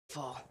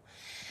Full.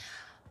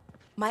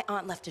 My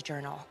aunt left a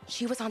journal.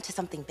 She was onto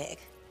something big.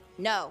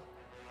 No.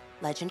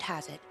 Legend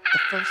has it, the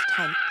first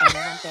time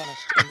anyone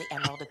vanished in the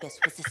Emerald Abyss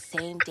was the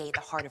same day the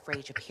Heart of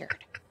Rage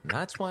appeared.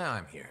 That's why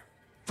I'm here.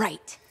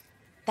 Right.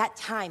 That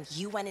time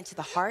you went into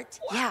the Heart,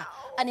 yeah,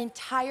 an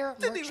entire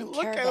merchant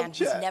caravan was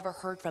never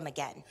heard from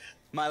again.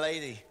 My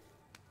lady.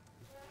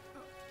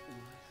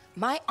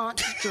 My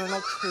aunt's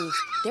journal proves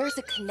there's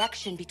a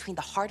connection between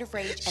the Heart of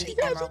Rage and the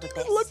Emerald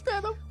Abyss.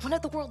 One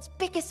of the world's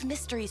biggest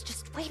mysteries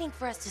just waiting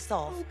for us to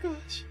solve. Oh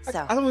gosh.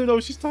 So, I don't even know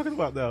what she's talking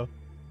about now.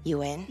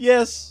 You in?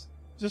 Yes.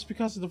 Just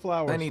because of the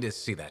flowers. I need to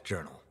see that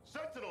journal.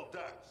 Sentinel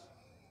Dax.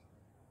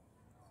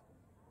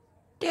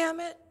 Damn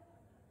it.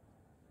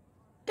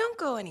 Don't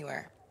go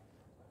anywhere.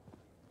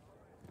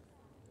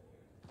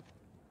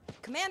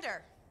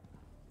 Commander.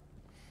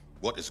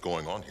 What is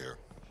going on here?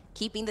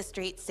 Keeping the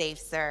streets safe,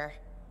 sir.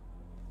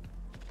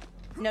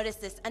 Notice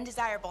this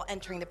undesirable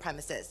entering the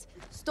premises.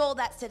 Stole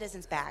that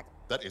citizen's bag.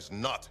 That is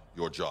not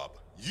your job.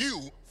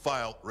 You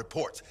file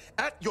reports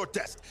at your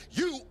desk.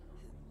 You...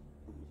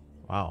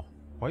 Wow.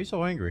 Why are you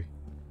so angry?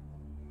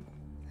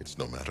 It's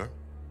no matter.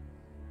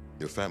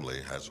 Your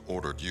family has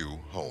ordered you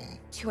home.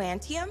 To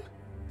Anthem?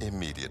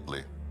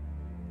 Immediately.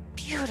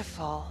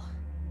 Beautiful.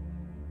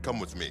 Come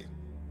with me.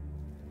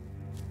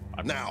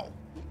 Now.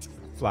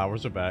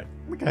 Flowers are back.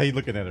 Look how he's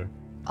looking at her.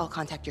 I'll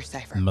contact your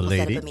cipher. My We'll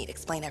set lady. up a meet,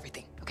 explain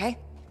everything, okay?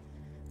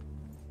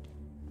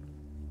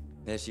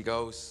 There she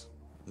goes.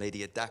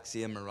 Lady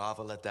Adaxia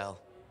Mirava Ladell.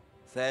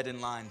 Third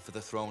in line for the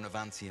throne of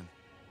Anthem.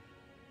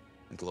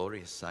 A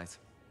glorious sight.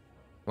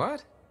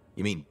 What?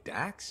 You mean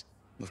Dax?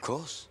 Of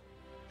course.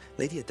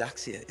 Lady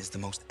Adaxia is the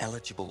most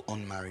eligible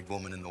unmarried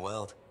woman in the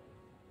world.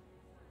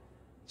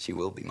 She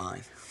will be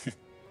mine.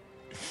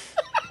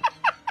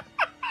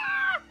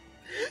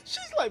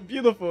 She's like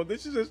beautiful.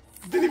 This is just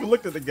didn't even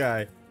look at the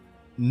guy.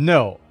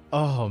 No.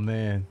 Oh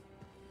man.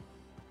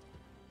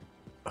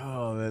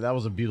 Oh man, that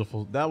was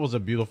beautiful. Was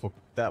that beautiful,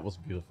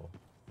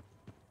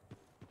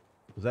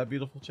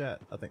 chat?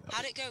 I think that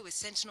How'd it go with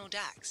Sentinel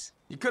Dax?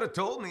 You could have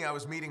told me I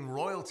was meeting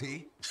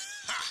royalty.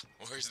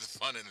 Where's the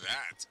fun in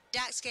that?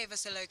 Dax gave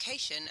us a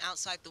location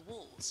outside the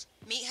walls.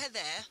 Meet her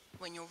there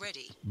when you're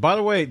ready. By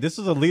the way, this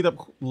is a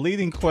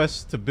leading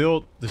quest to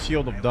build the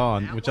Shield of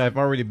Dawn, which I've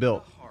already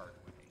built.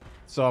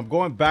 So I'm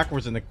going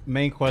backwards in the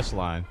main quest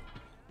line.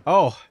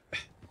 Oh.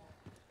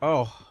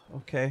 Oh,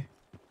 okay.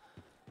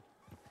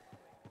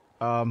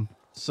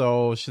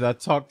 So should I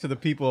talk to the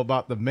people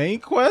about the main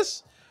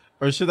quest?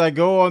 Or should I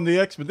go on the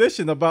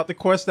expedition about the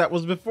quest that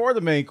was before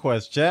the main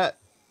quest, chat?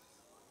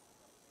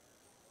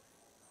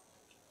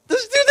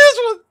 Let's do this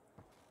one!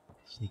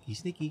 Sneaky,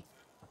 sneaky.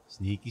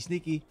 Sneaky,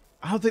 sneaky.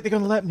 I don't think they're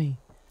gonna let me.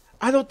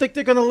 I don't think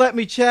they're gonna let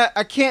me, chat.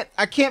 I can't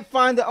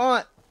find the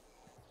aunt.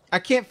 I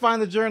can't find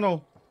the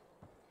journal.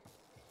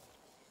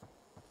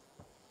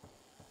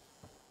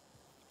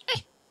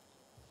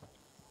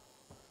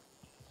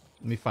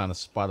 Let me find a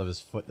spot of his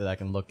foot that I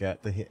can look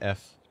at to hit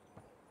F.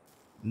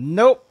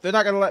 Nope, they're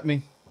not gonna let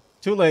me.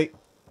 Too late.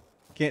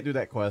 Can't do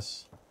that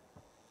quest.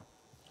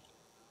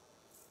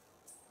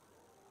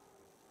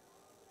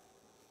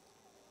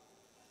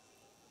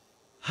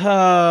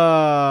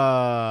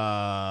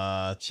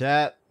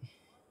 Chat.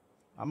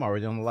 I'm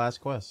already on the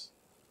last quest.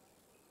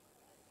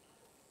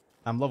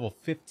 I'm level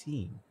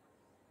 15.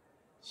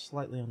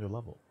 Slightly under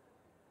level.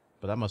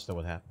 But I must know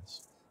what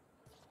happens.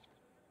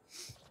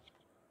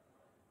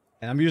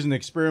 And I'm using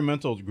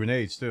experimental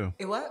grenades too.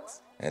 It works?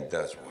 It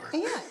does work.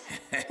 Yeah.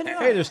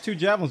 Hey, there's 2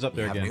 javelins up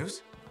there Have again.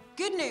 news?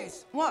 Good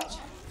news. Watch.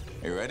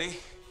 You ready?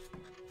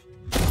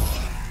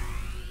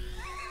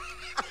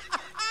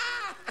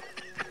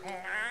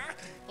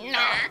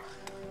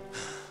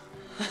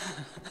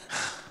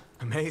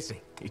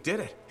 Amazing. You did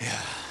it. Yeah.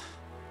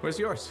 Where's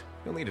yours?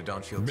 You'll need a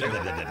dawn shield too.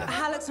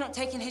 Halleck's not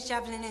taking his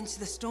javelin into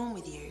the storm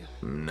with you.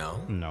 No.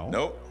 No.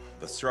 Nope.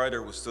 The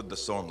Strider withstood the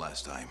storm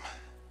last time.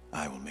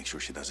 I will make sure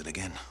she does it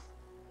again.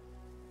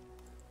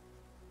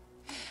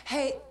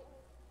 Hey,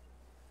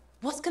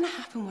 what's gonna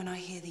happen when I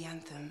hear the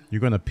anthem?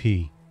 You're gonna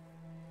pee.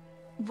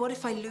 What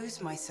if I lose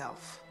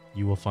myself?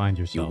 You will find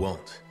You yourself.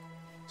 won't.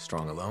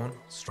 Strong alone,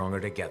 stronger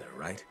together,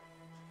 right?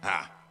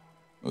 Ha!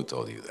 Who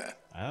told you that?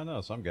 I don't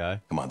know, some guy.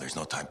 Come on, there's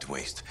no time to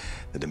waste.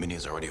 The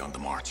Dominion's already on the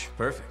march.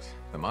 Perfect.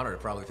 The Monitor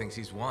probably thinks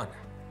he's won.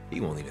 He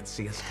won't even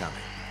see us coming.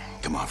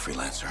 Come on,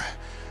 Freelancer.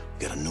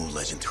 We got a new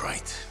legend to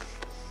write.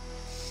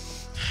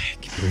 I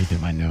can breathe in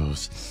my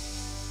nose.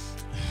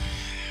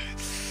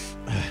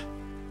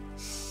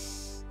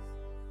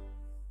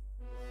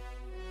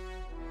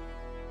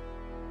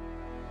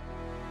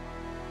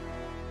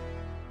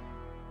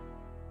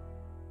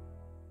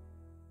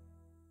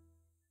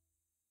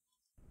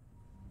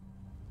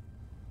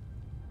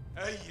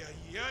 Ay,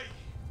 ay, ay.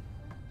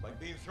 It's like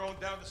being thrown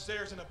down the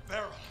stairs in a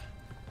barrel.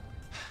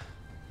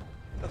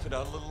 Tough it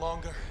out a little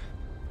longer.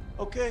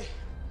 Okay.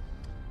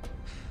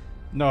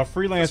 No,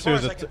 Freelancer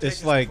is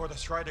it's like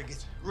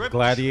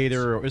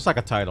Gladiator. It's like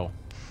a title.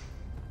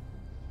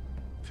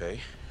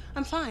 Faye?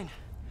 I'm fine.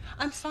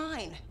 I'm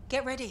fine.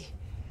 Get ready.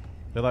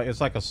 They're like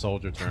it's like a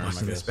soldier term. It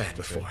wasn't I this guess. bad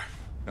before.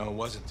 No, it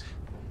wasn't.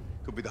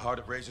 Could be the heart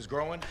of razors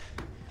growing.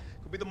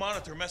 Could be the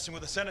monitor messing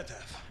with the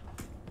cenotaph.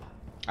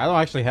 I don't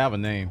actually have a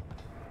name.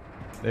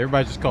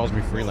 Everybody just calls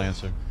me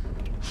Freelancer.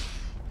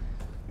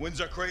 Winds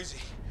are crazy.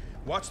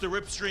 Watch the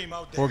rip stream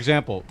out there. For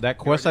example, that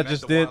quest I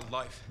just did,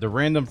 the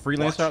random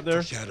freelancer out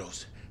there,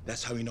 shadows.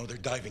 That's how you know they're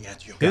diving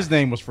at you. his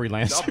name was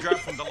Freelancer.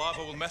 Updraft from the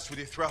lava will mess with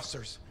your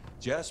thrusters.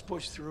 Just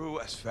push through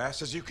as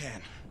fast as you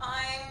can.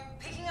 I'm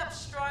picking up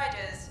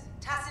Striders.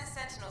 Tassin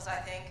Sentinels, I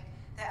think.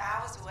 They're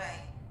hours away.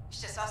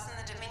 It's just us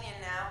and the Dominion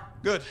now.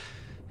 Good.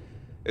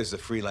 It's the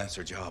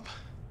freelancer job.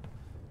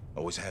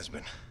 Always has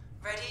been.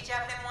 Ready,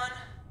 Javelin 1?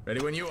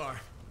 Ready when you are.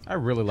 I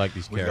really like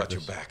these We got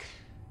characters. your back.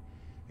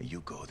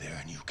 You go there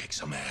and you kick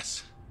some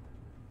ass.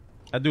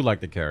 I do like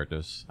the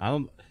characters. I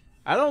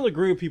don't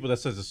agree with people that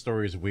says the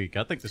story is weak.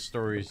 I think the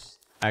story's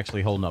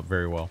actually holding up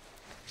very well.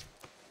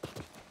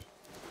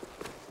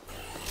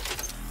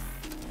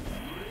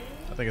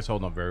 I think it's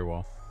holding up very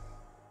well.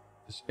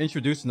 It's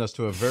introducing us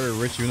to a very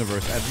rich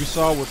universe. As you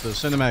saw with the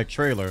cinematic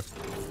trailer,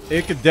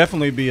 it could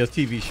definitely be a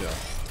TV show.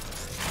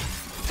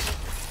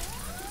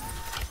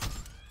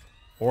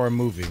 Or a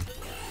movie.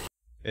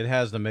 It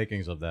has the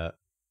makings of that.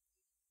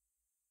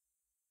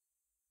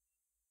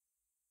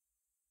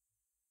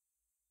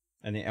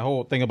 And the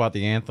whole thing about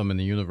the Anthem and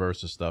the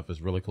universe and stuff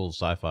is really cool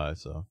sci-fi,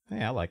 so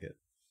hey, I like it.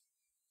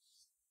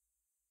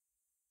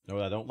 Know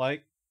what I don't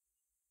like?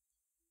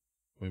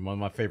 When one of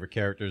my favorite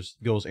characters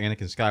goes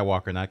Anakin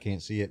Skywalker and I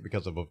can't see it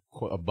because of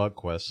a bug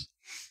quest.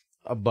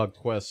 A bug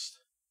quest.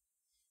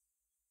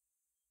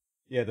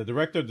 Yeah, the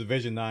director of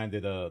Division 9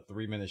 did a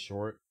 3-minute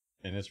short,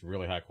 and it's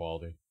really high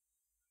quality.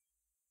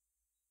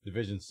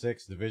 Division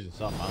 6, Division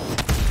something, I don't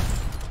know.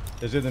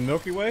 Is it the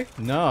Milky Way?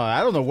 No,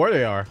 I don't know where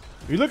they are.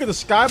 You look at the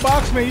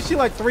skybox, man, you see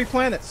like 3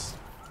 planets.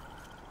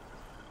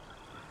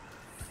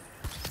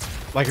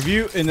 Like if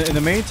you, in the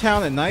main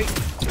town at night,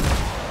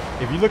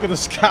 if you look at the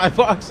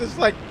skybox, it's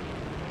like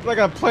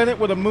a planet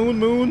with a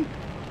moon,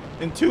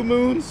 and 2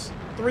 moons,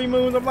 3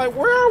 moons. I'm like,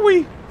 where are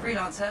we?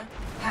 Freelancer,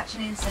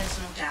 patching in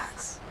Sentinel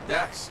Dax.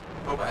 Dax,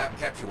 hope I haven't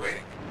kept you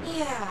waiting.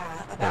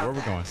 Yeah, Oh, about where are we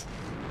that. going?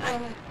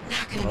 I'm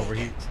not gonna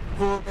Overheat. make it.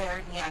 Bull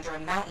buried me under a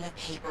mountain of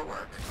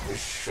paperwork.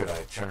 Should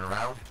I turn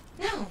around?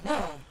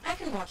 No, I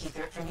can walk you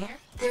through it from here.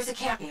 There's a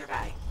camp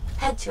nearby.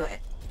 Head to it.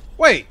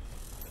 Wait,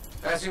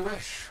 As you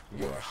wish,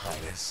 Your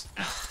Highness.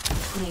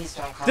 Please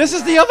don't call this me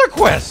is the back. other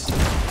quest.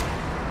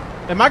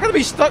 Am I gonna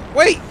be stuck?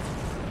 Wait,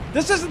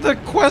 this isn't the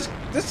quest.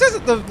 This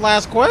isn't the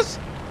last quest.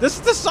 This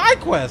is the side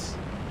quest.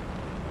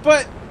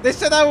 But they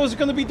said I was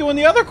gonna be doing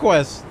the other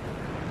quest.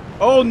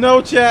 Oh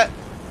no, chat.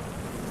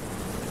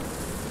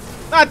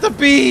 Not the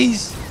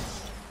bees.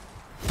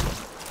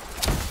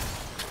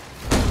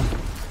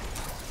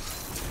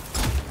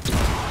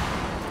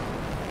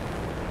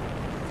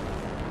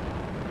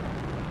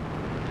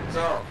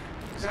 So,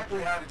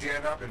 exactly how did you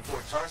end up in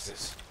Fort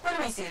Tarsus? One of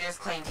my suitors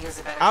claimed he was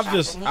a better I'm shot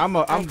just, than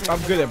me. I'm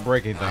good at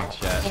breaking things,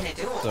 chat. In a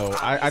duel, So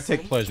I obviously.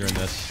 take pleasure in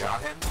this.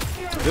 Shot him?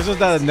 This is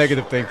not a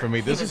negative thing for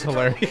me. This He is was a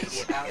total hilarious.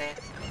 baby about it.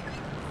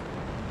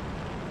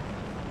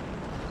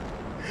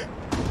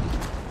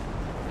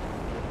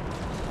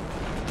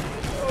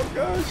 Oh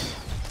gosh.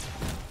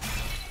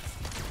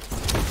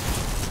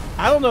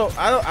 I don't know.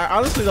 I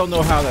honestly don't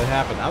know how that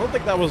happened. I don't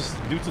think that was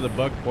due to the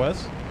bug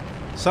quest.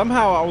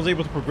 Somehow I was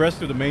able to progress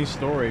through the main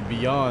story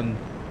beyond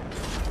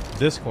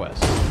this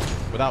quest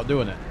without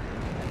doing it.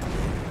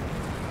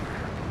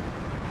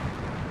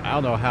 I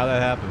don't know how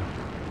that happened.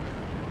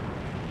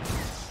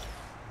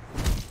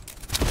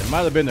 It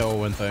might have been the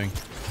Owen thing.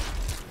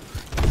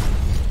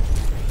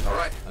 All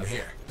right, I'm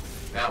here.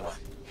 Now what?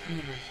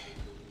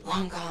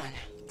 Long gone.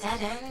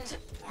 Dead end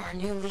or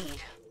new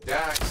lead?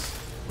 Dax,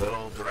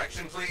 little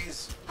direction,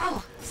 please.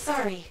 Oh,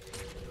 sorry.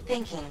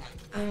 Thinking.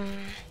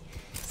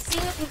 See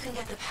if you can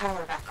get the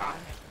power back on.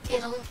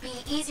 It'll be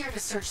easier to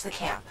search the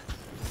camp.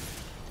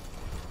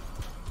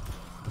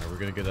 Are we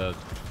gonna get a?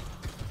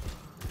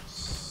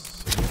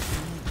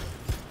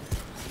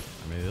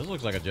 I mean, this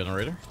looks like a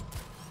generator.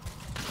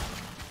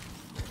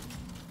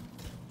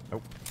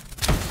 Nope.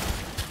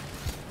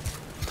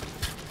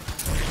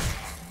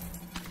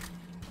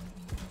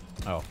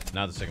 Oh,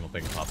 now the signal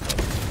thing popped up.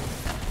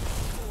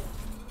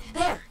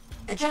 There!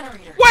 The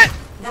generator. What?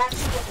 That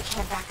should get the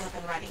camp back up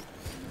and running.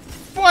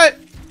 What?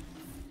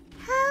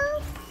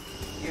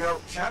 You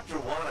know, Chapter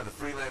 1 of the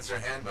Freelancer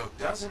Handbook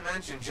doesn't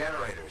mention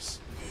generators.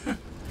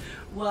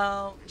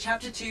 Well,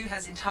 Chapter 2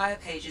 has entire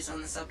pages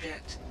on the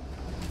subject.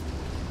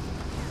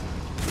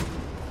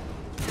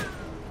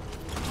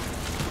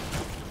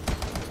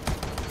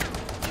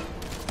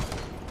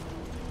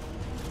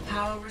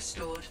 Power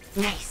restored.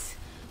 Nice.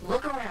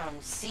 Look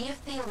around. See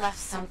if they left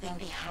something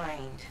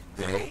behind.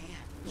 They?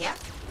 Yep.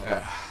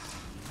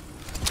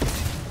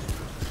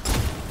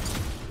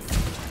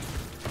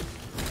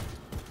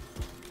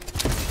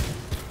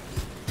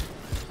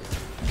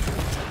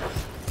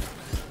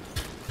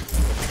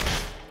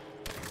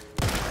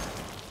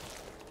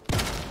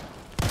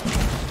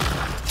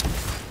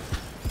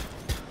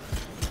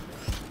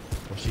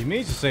 What she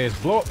means to say is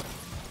blow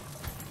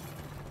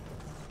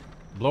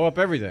up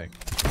everything.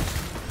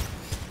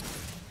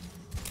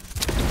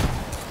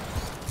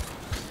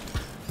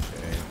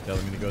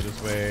 telling me to go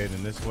this way,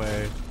 then this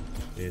way.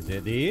 Is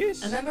it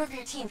these? A member of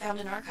your team found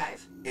an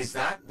archive. Is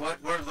that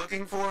what we're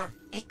looking for?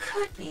 It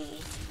could be.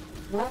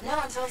 Won't know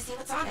until I see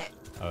what's on it.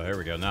 Oh, there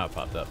we go. Now it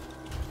popped up.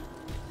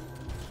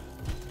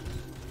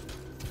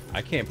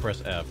 I can't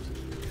press F.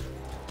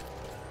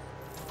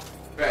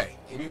 Ray,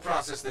 can you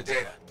process the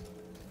data?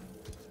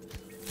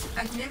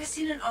 I've never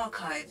seen an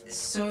archive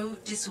so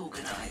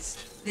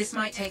disorganized. This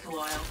might take a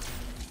while.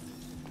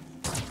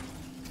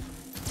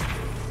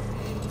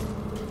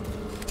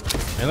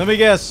 And let me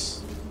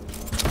guess.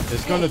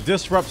 It's going to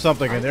disrupt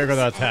something and they're going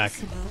to attack.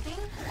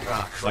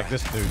 Ah, Like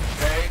this dude.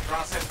 Ray,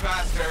 process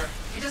faster.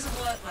 It doesn't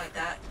work like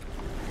that.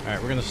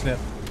 Alright, we're going to snip.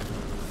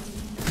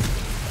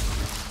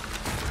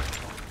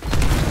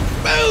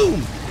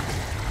 Boom!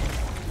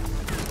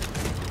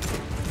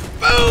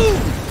 Boom!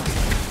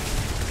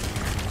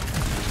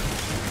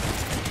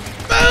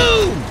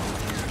 Boom!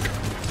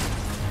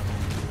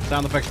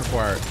 Sound effects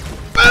required.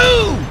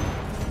 Boom!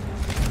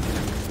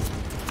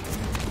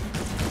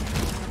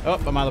 Oh,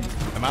 am I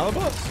out of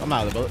bullets? I'm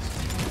out of the bullets.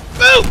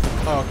 Boom!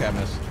 Oh, okay, I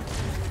missed.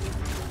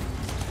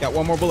 Got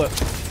one more bullet.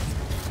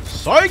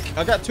 Psych!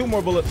 I got two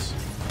more bullets.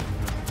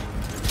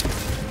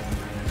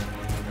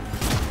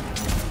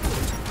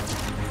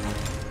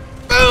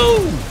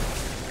 Boom!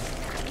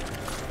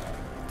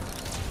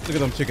 Look at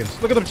them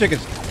chickens. Look at them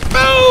chickens.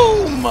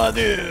 Boom, my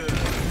dude.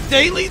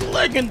 Daily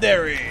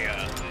legendary.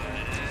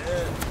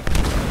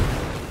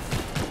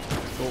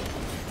 Cool.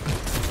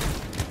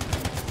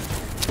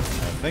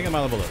 I think I'm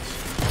out of bullets.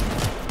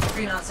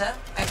 Freelancer,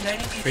 I can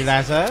only do this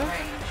Freelancer? within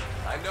range.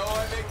 I know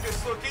I make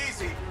this look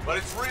easy, but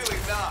it's really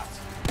not.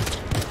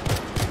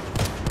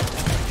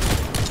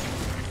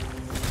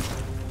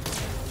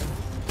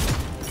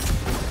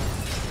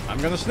 I'm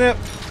gonna snip.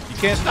 You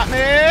can't stop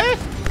me.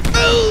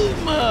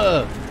 Boom!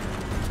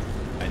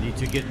 I need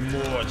to get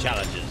more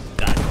challenges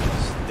done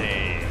this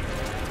day.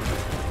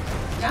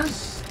 Done.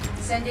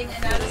 Sending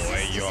analysis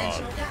Boy, to you're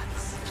Sentinel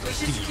Dax. We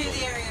should secure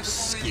the area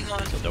before moving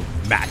on. So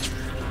don't match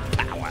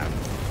power.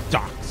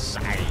 Dark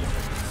side.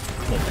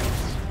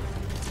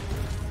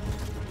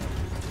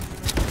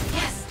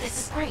 Yes, this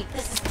is great.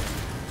 This is...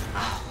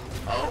 Oh,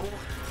 Oh?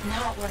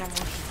 not what I'm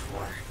looking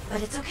for.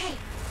 But it's okay.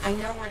 I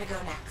know where to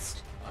go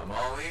next. I'm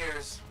all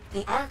ears.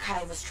 The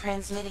archive was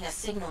transmitting a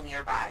signal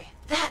nearby.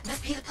 That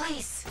must be the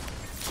place.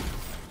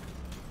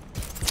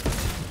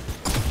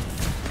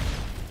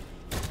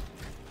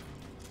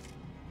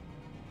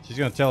 She's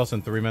gonna tell us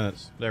in 3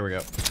 minutes. There we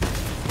go.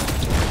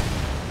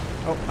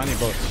 Oh, I need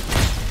bullets.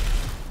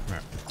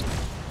 Alright.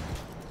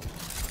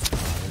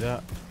 Light it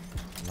up.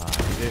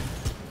 Light it.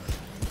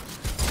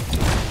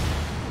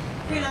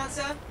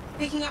 Freelancer,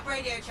 picking up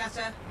radio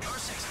chatter.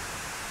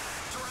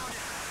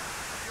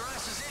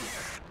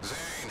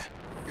 Zane,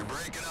 you're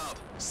breaking up.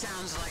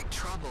 Sounds like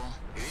trouble.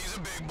 He's a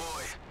big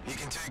boy. He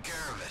can take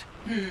care of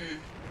it.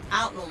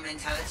 Outlaw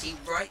mentality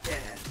right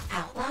there.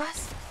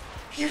 Outlaws?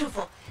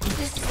 Beautiful.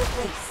 This is the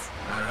place.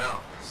 I don't know.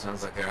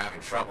 Sounds like they're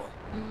having trouble.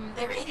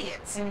 They're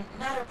idiots, and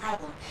not our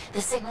problem.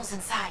 The signal's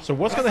inside. So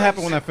what's gonna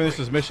happen when I finish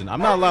this mission? I'm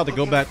not allowed to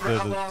go back to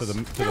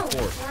the No,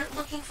 fort. we're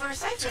looking for a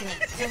cipher link.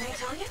 Didn't I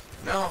tell you?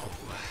 No.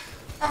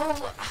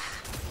 Oh,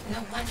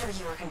 no wonder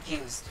you were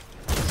confused.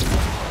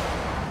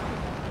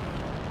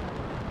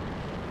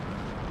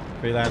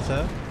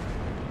 Freelancer.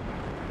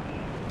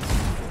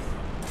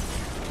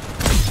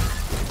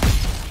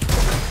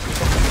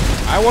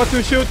 I want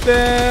to shoot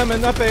them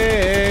in the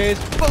face.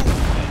 Boom.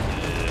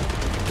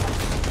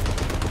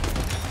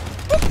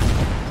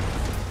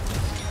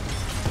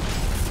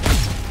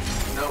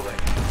 No way.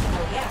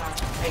 Oh yeah,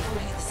 I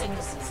told you the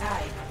signal's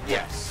inside.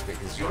 Yes,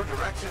 because your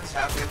directions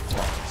have been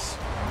flawless.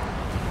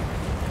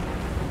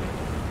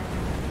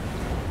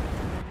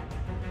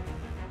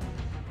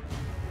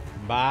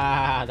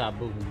 Bada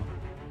boom.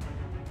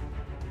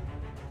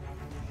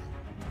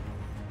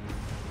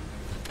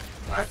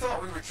 I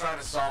thought we were trying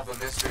to solve the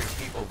mystery of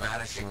people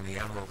vanishing in the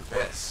Emerald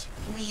Abyss.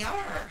 We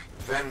are.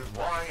 Then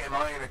why am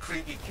I in a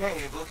creepy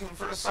cave looking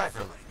for a cipher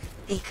link?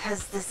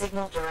 Because the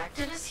signal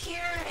directed us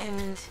here,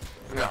 and...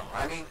 No,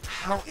 I mean,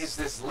 how is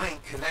this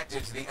link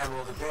connected to the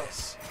Emerald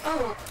Abyss?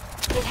 Oh,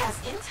 it has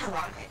intel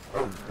on it.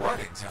 Oh, what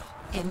intel?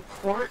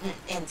 Important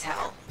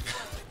intel.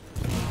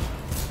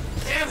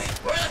 Damn it!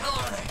 Where the hell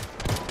are they?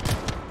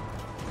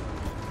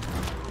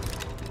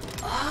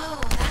 Oh,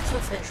 that's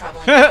what's been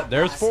troubling.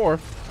 There's 4.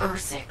 Or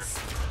 6.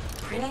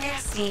 Pretty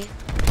nasty.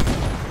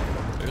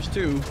 There's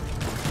 2.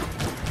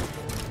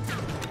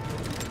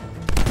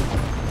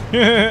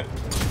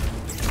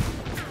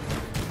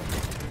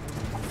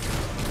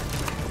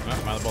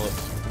 I'm out of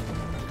bullets.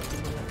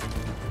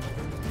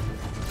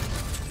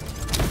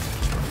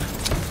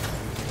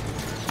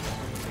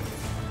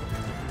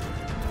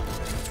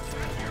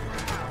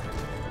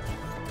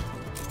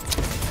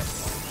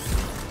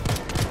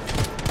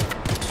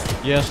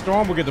 Yeah,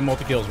 Storm will get the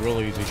multi-kills real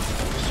easy.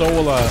 So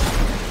will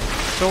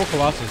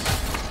Colossus.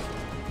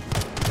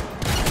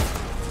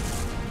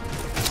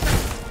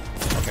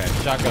 Okay,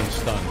 shotgun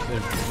stun.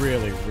 It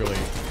really, really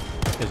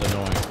is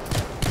annoying.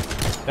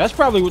 That's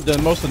probably the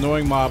most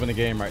annoying mob in the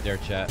game right there,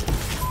 chat.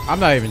 I'm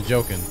not even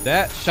joking.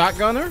 That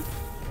shotgunner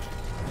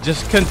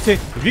just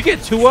continue. If you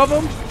get 2 of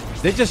them,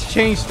 they just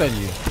chain stun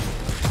you.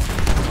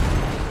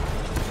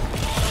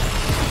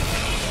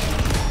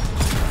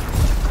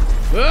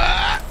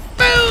 Ah,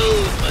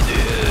 boom, my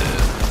dude.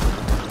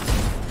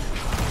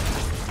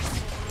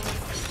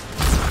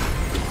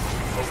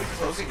 Are we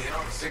closing in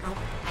on the signal?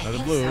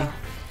 Another blue. So.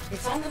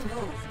 It's on the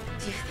move.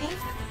 Do you think?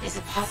 Is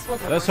it possible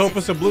that Let's hope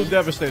it's a blue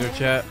Devastator,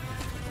 chat.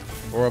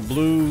 Or a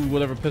blue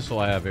whatever pistol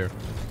I have here.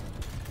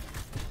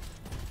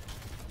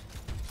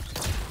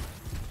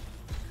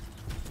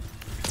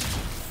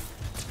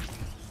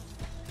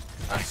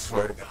 I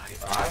swear to God,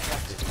 if I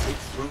have to dig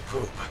through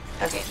poop.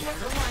 Okay,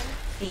 number 1,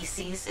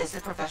 feces is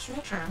the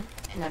professional term.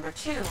 And number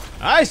 2,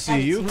 I see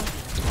you. what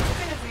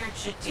kind of weird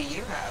shit do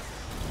you have?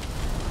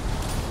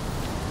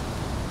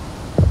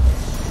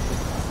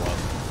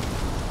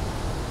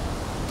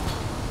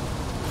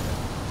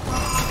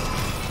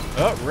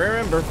 Oh, rare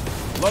ember.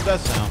 Love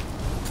that sound.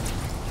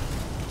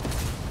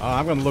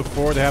 I'm gonna look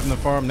forward to having to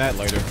farm that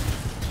later.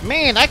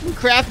 Man, I can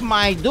craft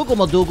my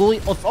Doogle-Madoogle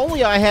if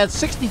only I had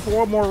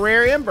 64 more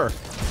rare ember.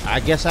 I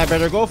guess I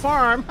better go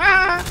farm.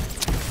 Ha!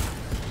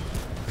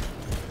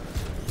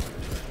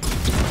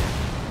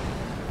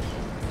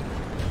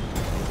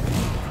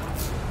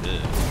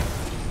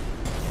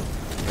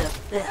 The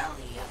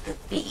belly of the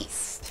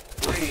beast.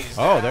 Please.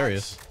 Oh, Dad. there he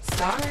is.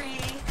 Sorry,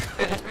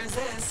 couldn't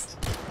resist.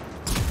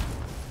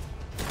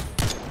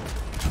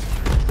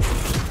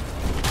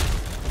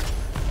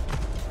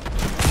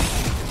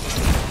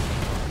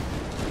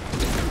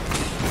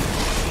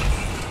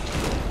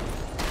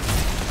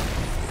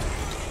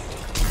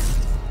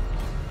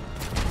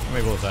 How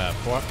many bullets I have?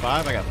 4,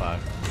 5? I got 5.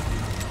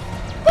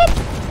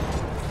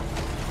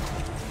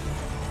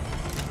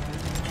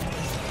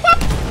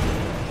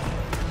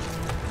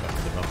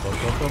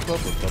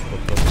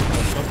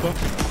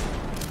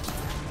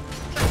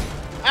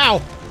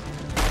 Ow!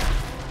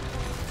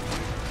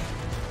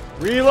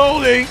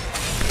 Reloading!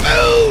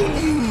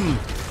 Boom!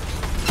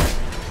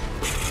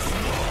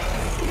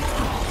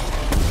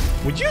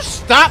 Would you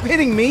stop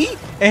hitting me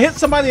and hit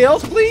somebody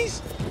else,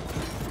 please?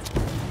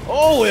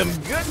 Oh,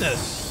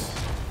 goodness!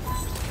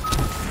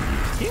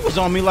 He was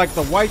on me like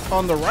the white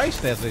on the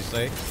rice, as they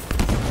say.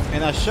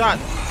 And I shot,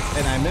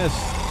 and I missed.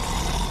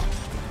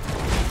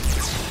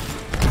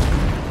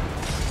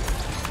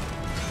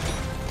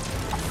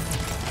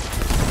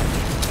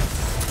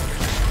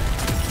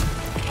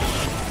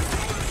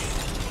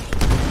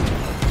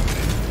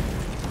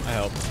 I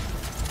helped.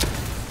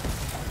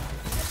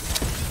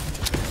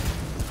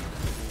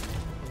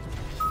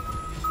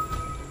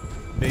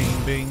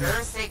 Bing, bing.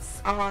 You're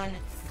 6 on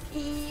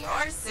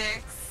your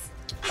 6.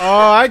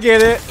 Oh, I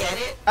get it. Get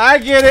it? I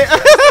get it.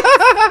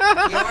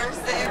 Your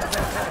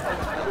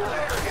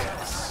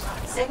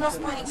 6. Signal's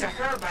pointing to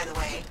her, by the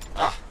way.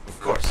 Ah,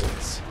 of course it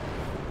is.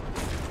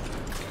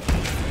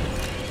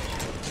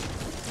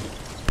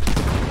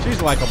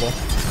 She's likable.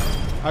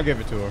 I'll give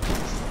it to her.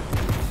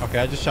 Okay,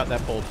 I just shot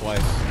that pole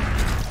twice.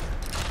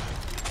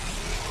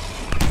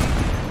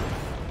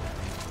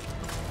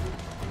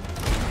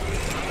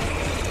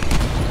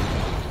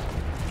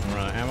 I'm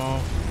running out of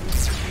ammo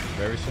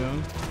very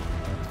soon.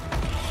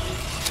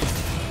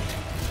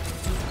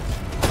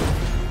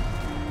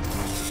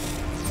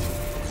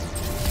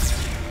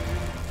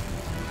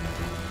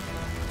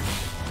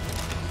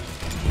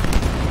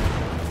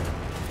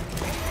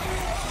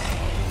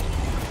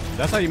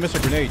 That's how you miss a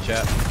grenade,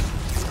 chat.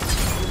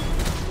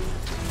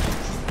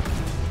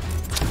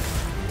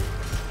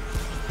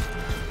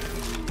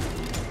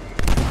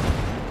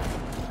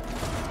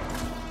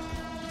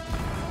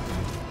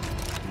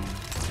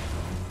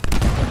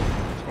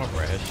 Let's go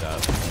for a headshot.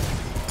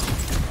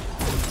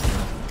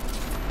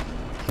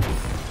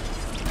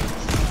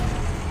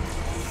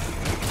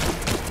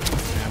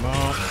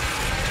 Ammo.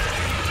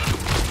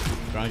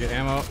 Trying to get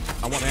ammo.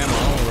 I want ammo. I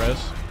want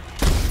res.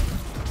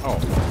 Oh,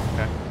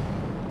 okay.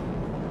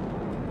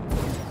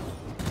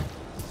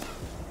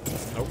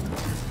 Nope,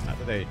 not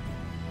today.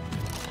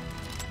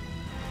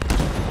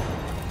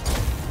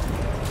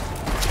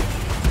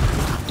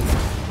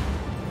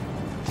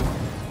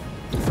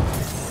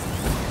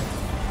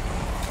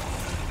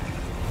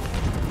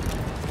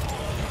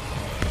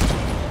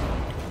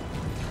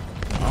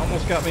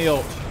 Almost got me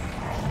ult.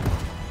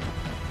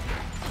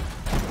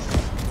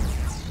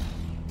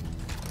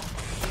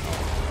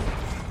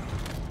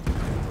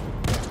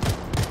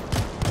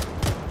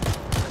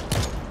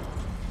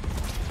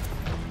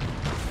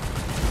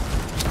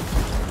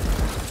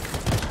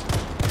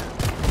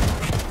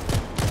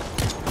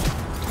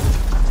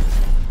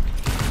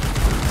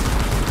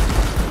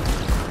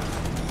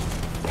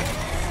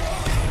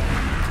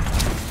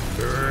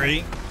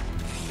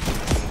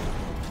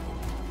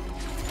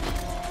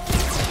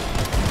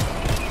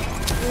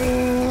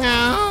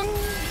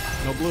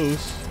 No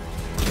blues.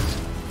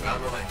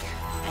 Found the link.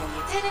 And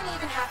you didn't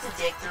even have to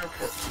dig through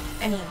poop.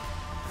 I mean,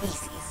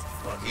 feces.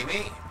 Lucky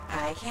me.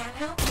 I can't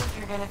help you if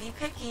you're gonna be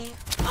picky.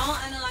 I'll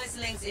analyze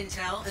Link's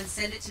intel and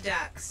send it to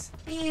Dax.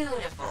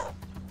 Beautiful.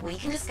 We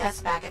can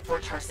discuss back at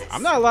Fort Tarsis.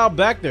 I'm not allowed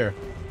back there.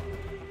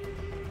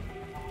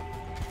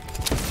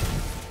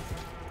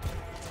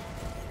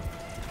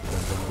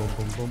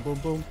 boom, boom,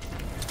 boom.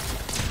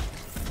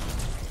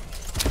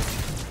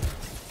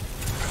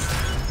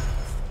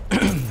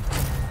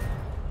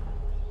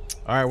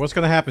 All right, what's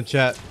gonna happen,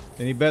 chat?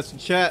 Any bets in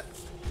chat?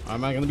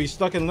 Am I gonna be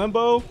stuck in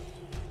limbo?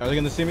 Are they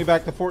gonna send me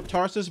back to Fort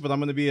Tarsus, but I'm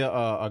gonna be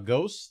a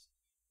ghost?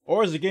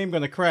 Or is the game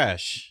gonna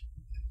crash?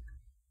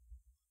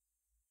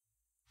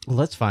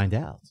 Let's find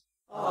out.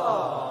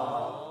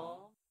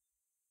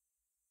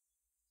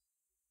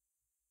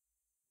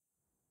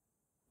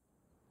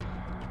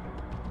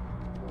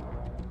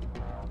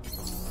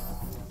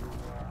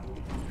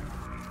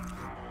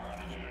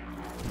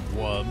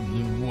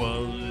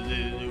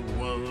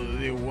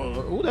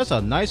 Ooh, that's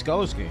a nice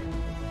color scheme.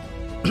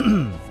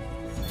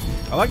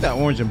 I like that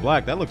orange and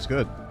black. That looks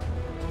good.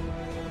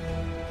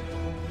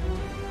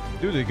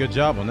 Dude did a good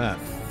job on that.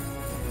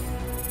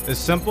 It's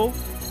simple.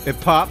 It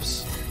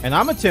pops. And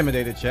I'm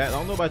intimidated, chat. I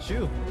don't know about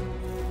you.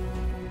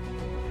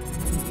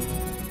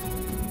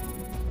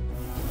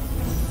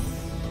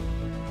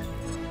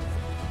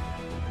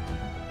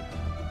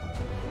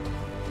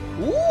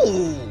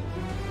 Ooh.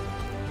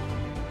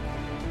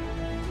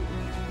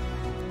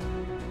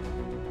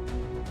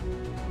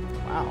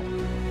 Wow.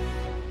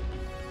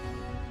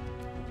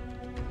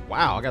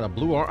 Wow, I got a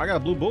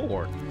blue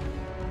bulwark.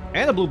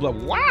 And a blue blood.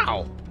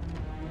 Wow.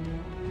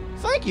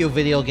 Thank you,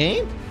 video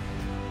game.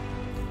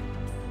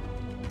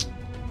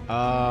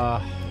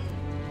 I'm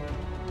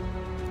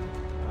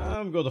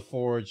gonna go to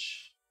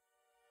Forge.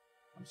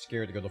 I'm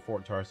scared to go to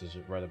Fort Tarsus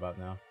right about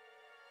now.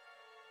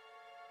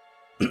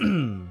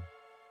 I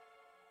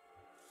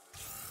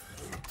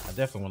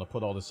definitely want to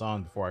put all this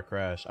on before I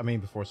crash. I mean,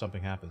 before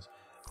something happens.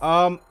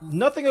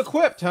 Nothing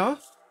equipped, huh?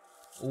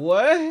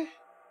 What?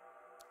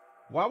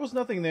 Why was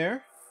nothing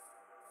there?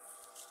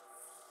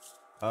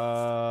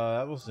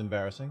 That was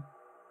embarrassing.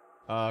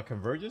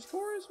 Convergence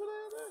core is what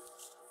I have there?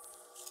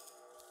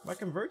 My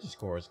convergence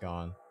core is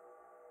gone.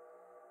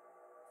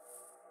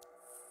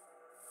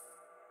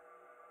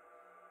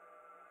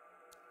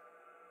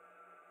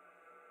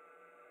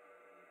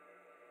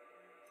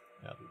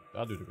 Yeah,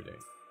 I'll do it every day.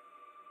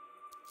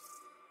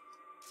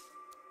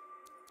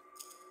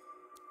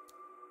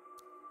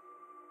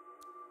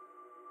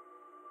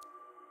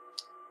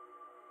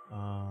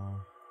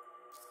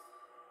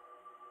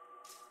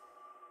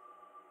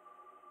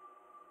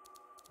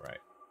 Right.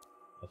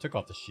 I took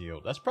off the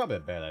shield. That's probably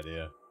a bad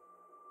idea.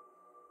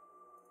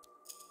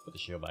 Put the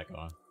shield back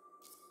on.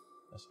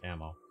 That's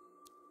ammo.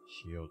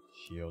 Shield,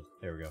 shield.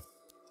 There we go.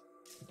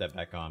 Put that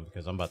back on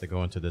because I'm about to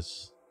go into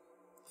this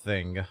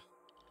thing.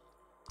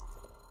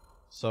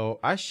 So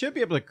I should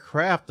be able to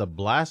craft a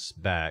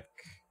blast back.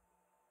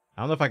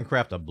 I don't know if I can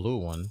craft a blue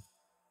one.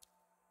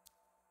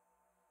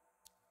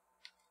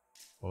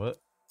 What?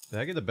 Did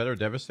I get a better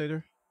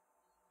Devastator?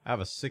 I have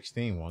a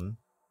 16 one.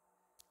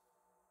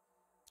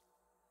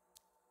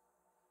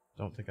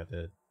 Don't think I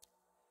did.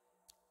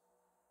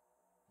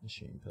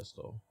 Machine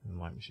pistol and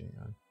light machine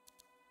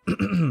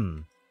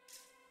gun.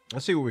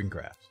 Let's see what we can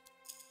craft.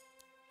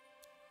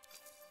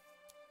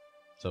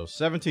 So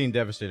 17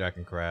 Devastator I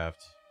can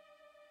craft.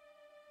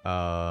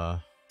 And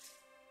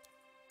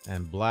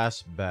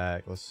blast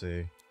back. Let's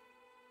see.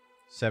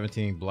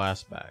 17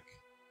 blast back.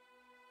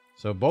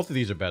 So both of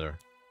these are better.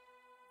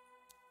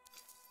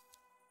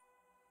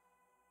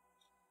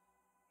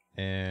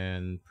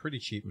 And pretty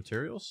cheap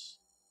materials.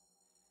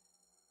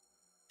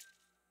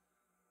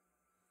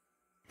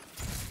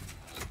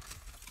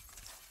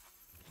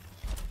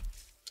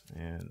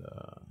 And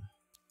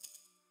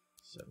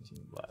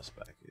 17 blast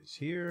back is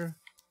here.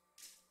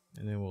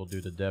 And then we'll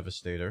do the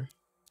Devastator.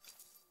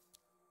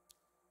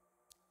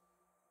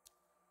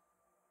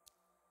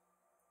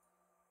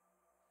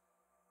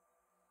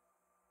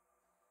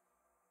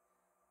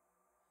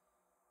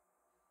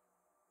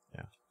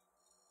 Yeah.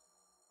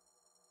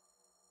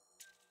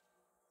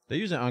 They're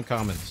using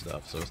uncommon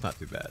stuff, so it's not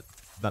too bad.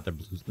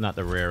 Not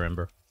the rare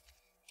ember.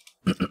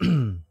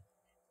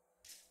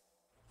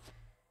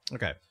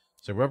 Okay.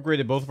 So we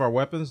upgraded both of our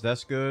weapons.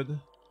 That's good.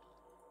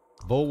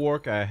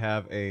 Bulwark, I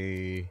have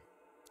a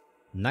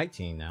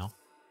 19 now.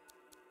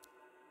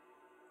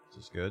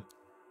 This is good.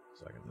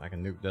 So I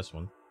can nuke this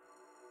one.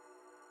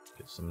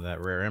 Get some of that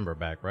rare ember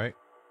back, right?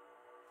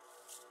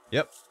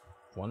 Yep.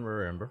 One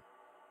rare ember.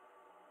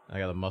 I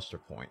got a muster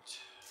point.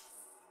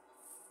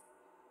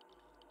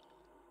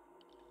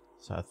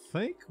 So I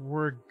think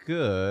we're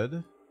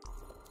good.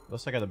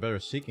 Unless I got a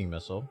better seeking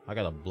missile. I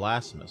got a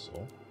blast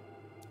missile.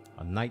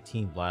 A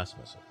 19 blast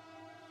missile.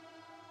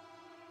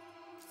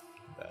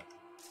 That.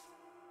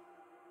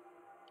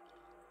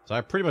 So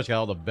I pretty much got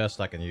all the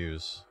best I can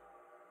use.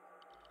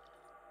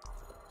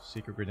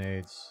 Secret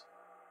grenades.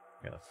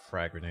 Got a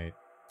frag grenade.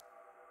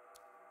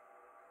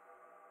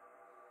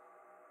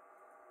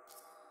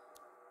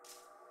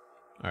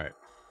 Alright.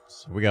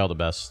 So we got all the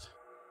best.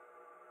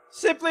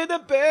 Simply the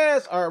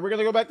best! Alright, we're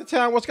gonna go back to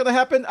town. What's gonna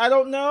happen? I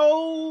don't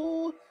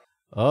know!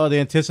 Oh, the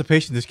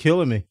anticipation is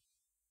killing me.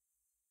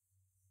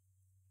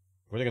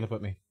 Where are they gonna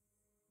put me?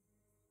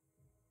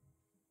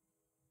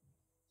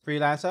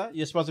 Freelancer?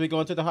 You're supposed to be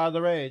going to the Heart of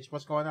the Rage.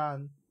 What's going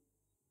on?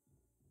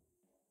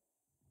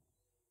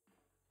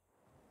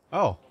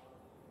 Oh.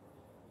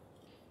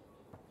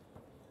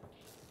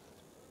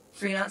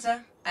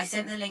 Freelancer, I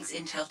sent the link's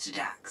intel to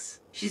Dax.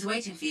 She's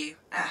waiting for you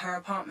at her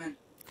apartment.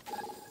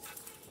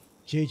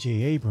 J.J.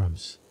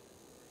 Abrams.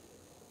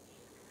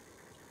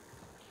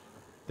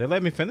 They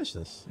let me finish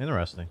this.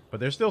 Interesting. But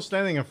they're still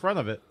standing in front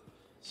of it.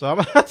 So I'm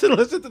going to have to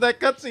listen to that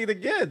cutscene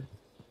again.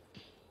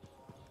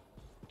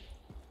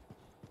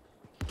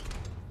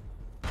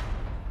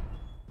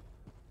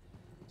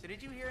 So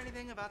did you hear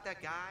anything about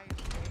that guy?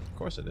 Of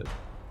course I did.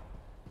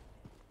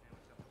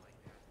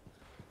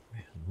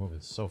 Man, I'm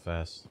moving so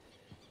fast.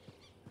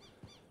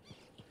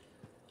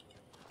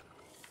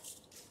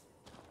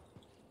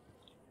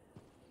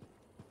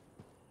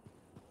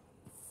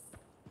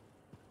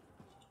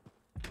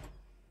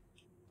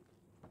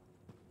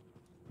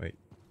 Wait.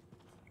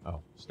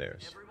 Oh,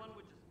 stairs.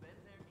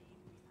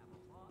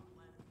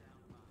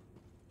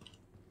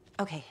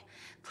 Okay,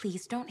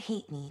 please don't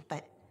hate me,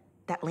 but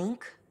that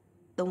link,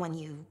 the one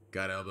you...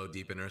 Got elbow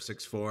deep in her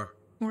 6'4"?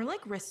 More like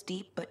wrist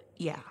deep, but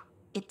yeah.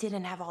 It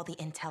didn't have all the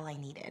intel I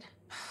needed.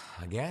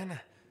 Again?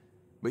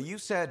 But you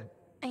said...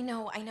 I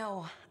know.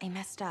 I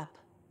messed up.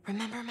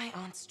 Remember my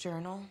aunt's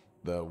journal?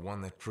 The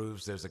one that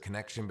proves there's a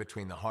connection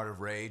between the Heart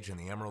of Rage and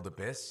the Emerald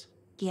Abyss?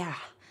 Yeah.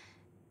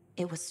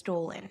 It was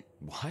stolen.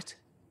 What?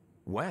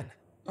 When?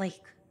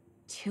 Like,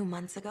 2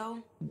 months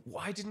ago?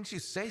 Why didn't you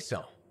say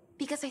so?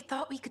 Because I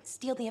thought we could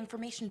steal the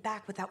information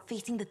back without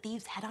facing the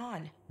thieves head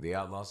on. The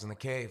outlaws in the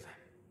cave.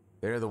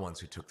 They're the ones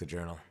who took the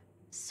journal.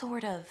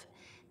 Sort of.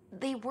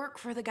 They work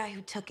for the guy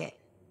who took it.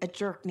 A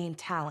jerk named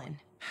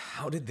Talon.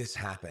 How did this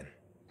happen?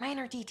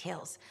 Minor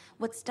details.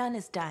 What's done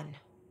is done.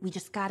 We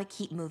just gotta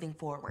keep moving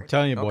forward. I'm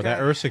telling you, boy, Okay.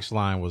 that Ursix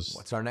line was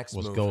What's our next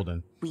was move?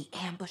 golden. We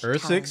ambush Talon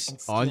and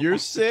Ursix steal on your back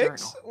the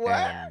 6? journal. What?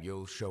 And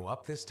you'll show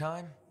up this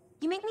time?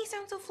 You make me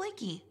sound so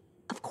flaky.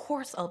 Of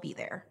course I'll be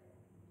there.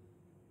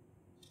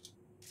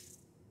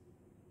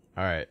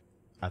 All right.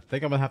 I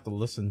think I'm going to have to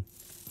listen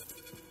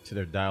to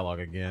their dialogue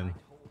again.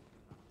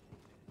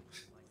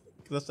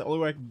 Because that's the only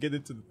way I can get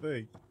into the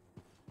thing.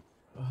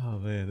 Oh,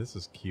 man. This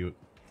is cute.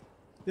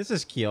 This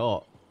is cute.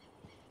 At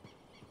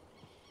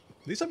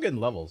least I'm getting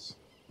levels.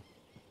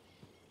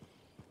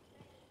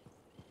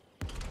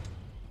 So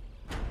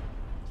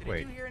Wait,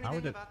 did you hear how anything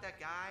would it... about that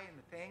guy and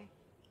the thing?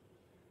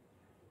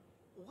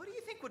 What do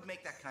you think would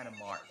make that kind of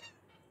mark?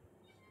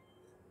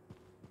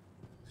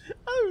 I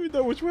don't even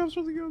know which way I'm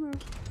supposed to go now.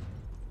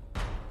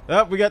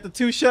 Oh, we got the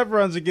 2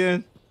 chevrons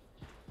again.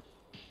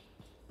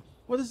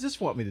 What does this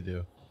want me to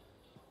do?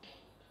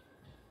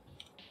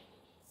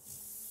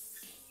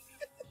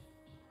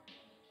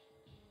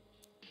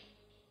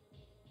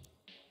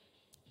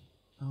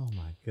 Oh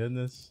my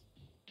goodness.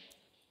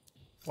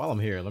 While I'm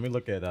here, let me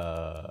look at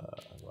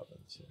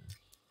weapons here.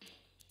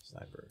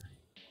 Sniper.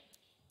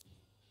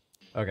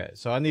 Okay,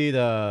 so I need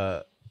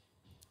I'm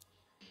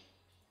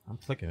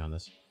clicking on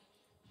this.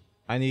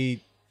 I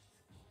need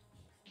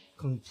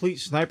complete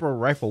sniper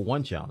rifle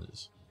 1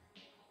 challenges.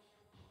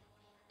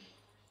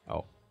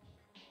 Oh.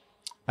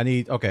 I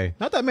need, okay,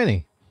 not that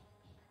many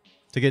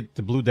to get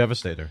the blue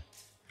devastator.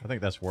 I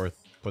think that's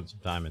worth putting some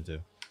time into.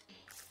 It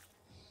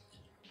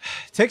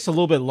takes a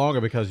little bit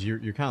longer because you're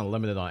kind of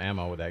limited on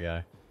ammo with that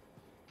guy.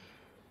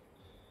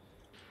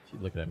 She's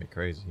looking at me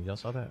crazy. Y'all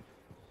saw that?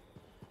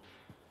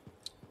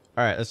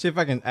 All right, let's see if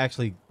I can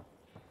actually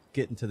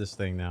get into this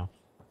thing now.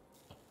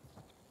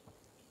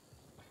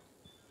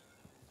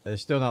 They're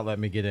still not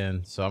letting me get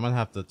in, so I'm gonna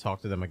have to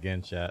talk to them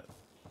again, chat.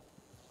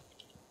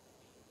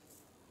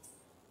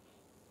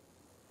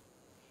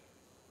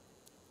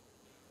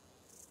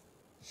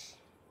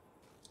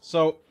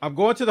 So I'm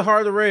going to the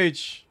Heart of the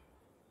Rage.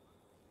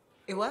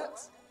 It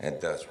works?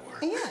 It does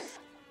work. Yeah.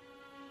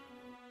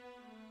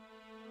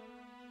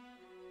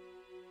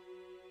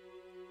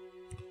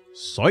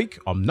 Psych,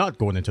 I'm not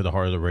going into the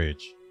Heart of the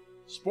Rage.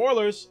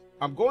 Spoilers,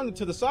 I'm going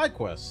into the side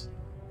quests.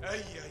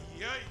 Ay, ay,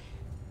 ay.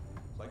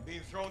 It's like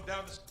being thrown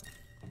down the...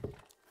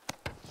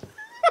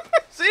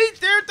 See,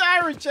 they're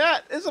tyrant,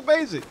 chat. It's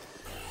amazing.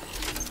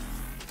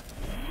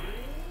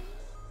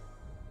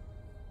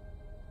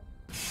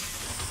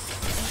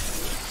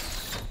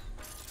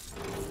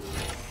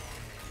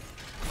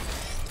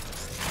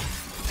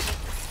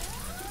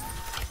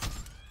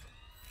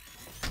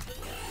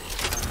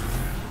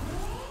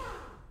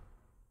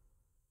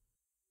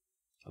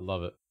 I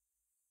love it.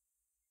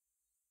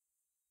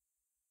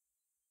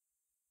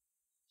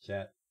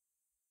 Chat.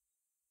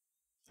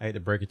 I hate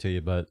to break it to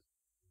you, but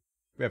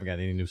we haven't got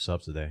any new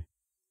subs today.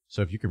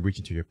 So if you can reach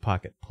into your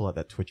pocket, pull out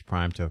that Twitch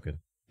Prime token.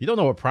 You don't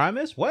know what Prime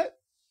is? What?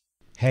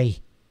 Hey.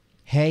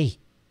 Hey.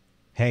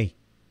 Hey.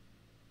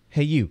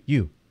 Hey, you.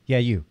 Yeah,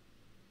 you.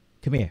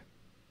 Come here.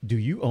 Do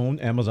you own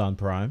Amazon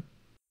Prime?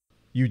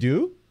 You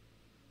do?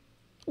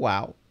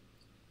 Wow.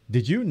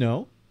 Did you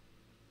know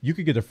you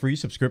could get a free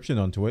subscription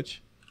on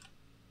Twitch?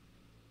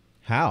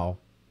 How?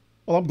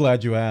 Well, I'm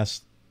glad you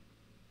asked.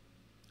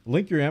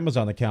 Link your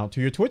Amazon account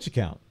to your Twitch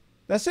account.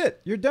 That's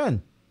it. You're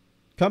done.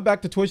 Come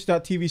back to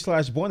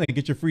twitch.tv/Bwana and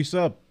get your free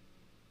sub.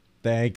 Thanks.